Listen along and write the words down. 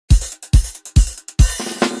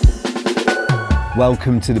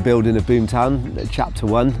Welcome to the building of Boomtown, Chapter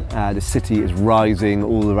 1. The city is rising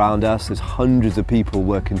all around us. There's hundreds of people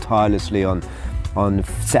working tirelessly on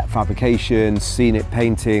set fabrication, scenic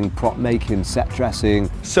painting, prop making, set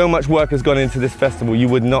dressing. So much work has gone into this festival you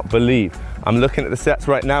would not believe. I'm looking at the sets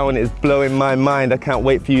right now and it's blowing my mind. I can't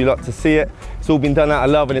wait for you lot to see it. It's all been done out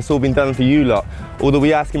of love and it's all been done for you lot. All that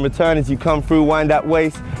we ask in return is you come through, wind that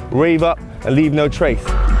waist, rave up and leave no trace.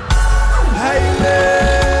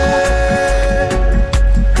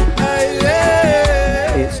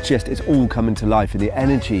 It's all coming to life, and the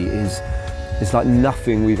energy is like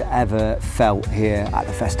nothing we've ever felt here at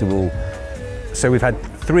the festival. So we've had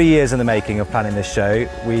 3 years in the making of planning this show.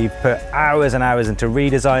 We've put hours and hours into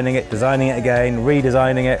redesigning it, designing it again,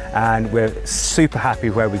 redesigning it, and we're super happy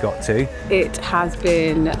where we got to. It has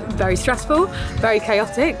been very stressful, very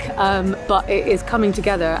chaotic, but it is coming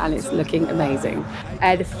together and it's looking amazing.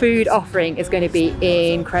 The food offering is going to be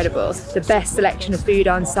incredible. The best selection of food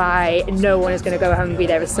on site, no one is going to go hungry.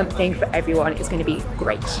 There is something for everyone. It's going to be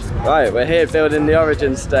great. Right, we're here building the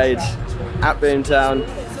origin stage at Boomtown.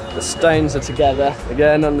 The stones are together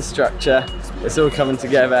again on the structure. It's all coming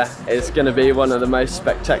together. It's going to be one of the most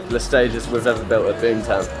spectacular stages we've ever built at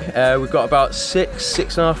Boomtown. We've got about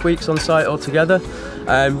six and a half weeks on site altogether.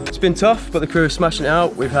 It's been tough, but the crew are smashing it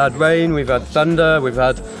out. We've had rain, we've had thunder, we've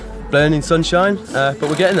had burning sunshine, but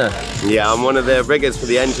we're getting there. Yeah, I'm one of the riggers for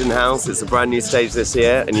the engine house. It's a brand new stage this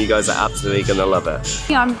year and you guys are absolutely going to love it.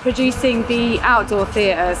 I'm producing the outdoor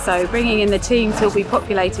theatre, so bringing in the team to be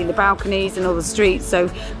populating the balconies and all the streets, so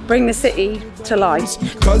bring the city to life.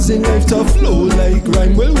 Causing life to flow like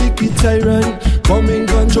rhyme, well wicked tyrant, come and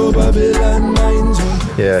control Babylon minds.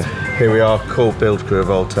 Yeah, here we are, core build crew of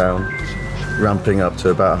Old Town, ramping up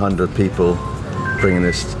to about 100 people, bringing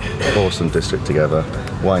this awesome district together,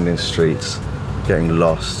 winding streets, getting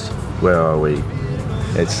lost. Where are we?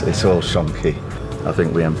 It's all shonky. I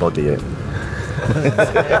think we embody it.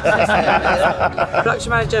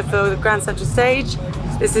 Production manager for the Grand Central Stage.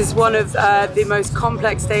 This is one of the most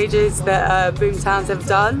complex stages that Boomtown's ever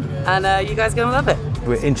done, and you guys are going to love it.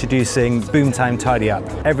 We're introducing Boomtown Tidy Up.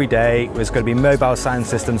 Every day there's going to be mobile sound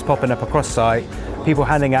systems popping up across site, people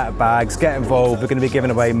handing out bags, get involved. We're going to be giving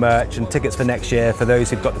away merch and tickets for next year for those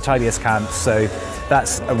who've got the tidiest camps, so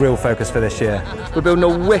that's a real focus for this year. We're building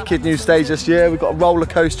a wicked new stage this year. We've got a roller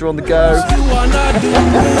coaster on the go.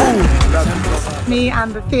 Me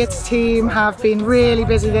and the theatre team have been really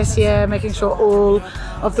busy this year, making sure all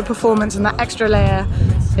of the performance and that extra layer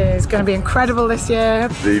is going to be incredible this year.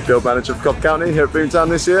 The build manager for Cobb County here at Boomtown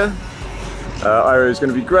this year. Ira is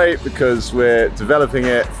going to be great because we're developing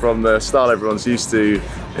it from the style everyone's used to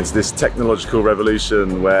into this technological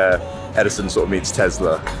revolution where Edison sort of meets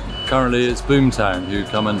Tesla. Currently it's Boomtown who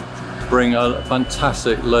come and bring a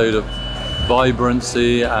fantastic load of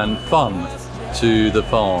vibrancy and fun to the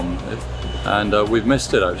farm. And we've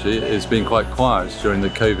missed it actually. It's been quite quiet during the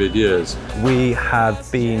COVID years. We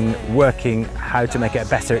have been working how to make it a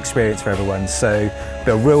better experience for everyone. So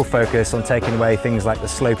a real focus on taking away things like the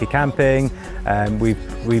slopey camping.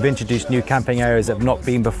 We've introduced new camping areas that have not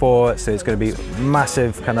been before. So it's going to be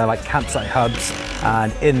massive kind of like campsite hubs.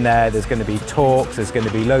 And in there's going to be talks, there's going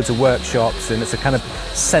to be loads of workshops, and it's a kind of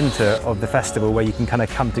centre of the festival where you can kind of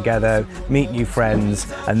come together, meet new friends,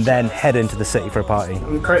 and then head into the city for a party.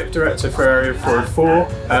 I'm the creative director for Area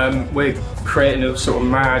 404. We're creating a sort of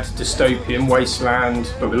mad dystopian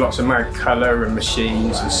wasteland, but with lots of mad colour and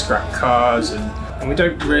machines and scrap cars, and we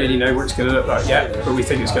don't really know what it's going to look like yet, but we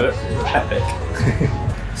think it's going to look epic.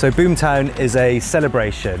 So Boomtown is a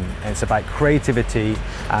celebration. It's about creativity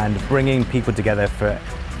and bringing people together for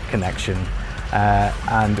connection.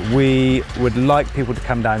 And we would like people to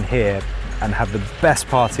come down here and have the best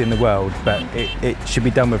party in the world, but it should be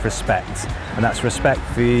done with respect. And that's respect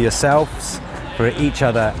for yourselves, for each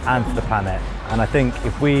other, and for the planet. And I think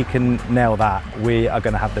if we can nail that, we are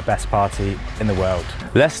going to have the best party in the world.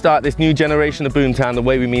 Let's start this new generation of Boomtown the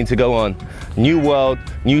way we mean to go on. New world,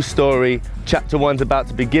 new story. Chapter 1's about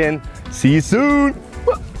to begin. See you soon.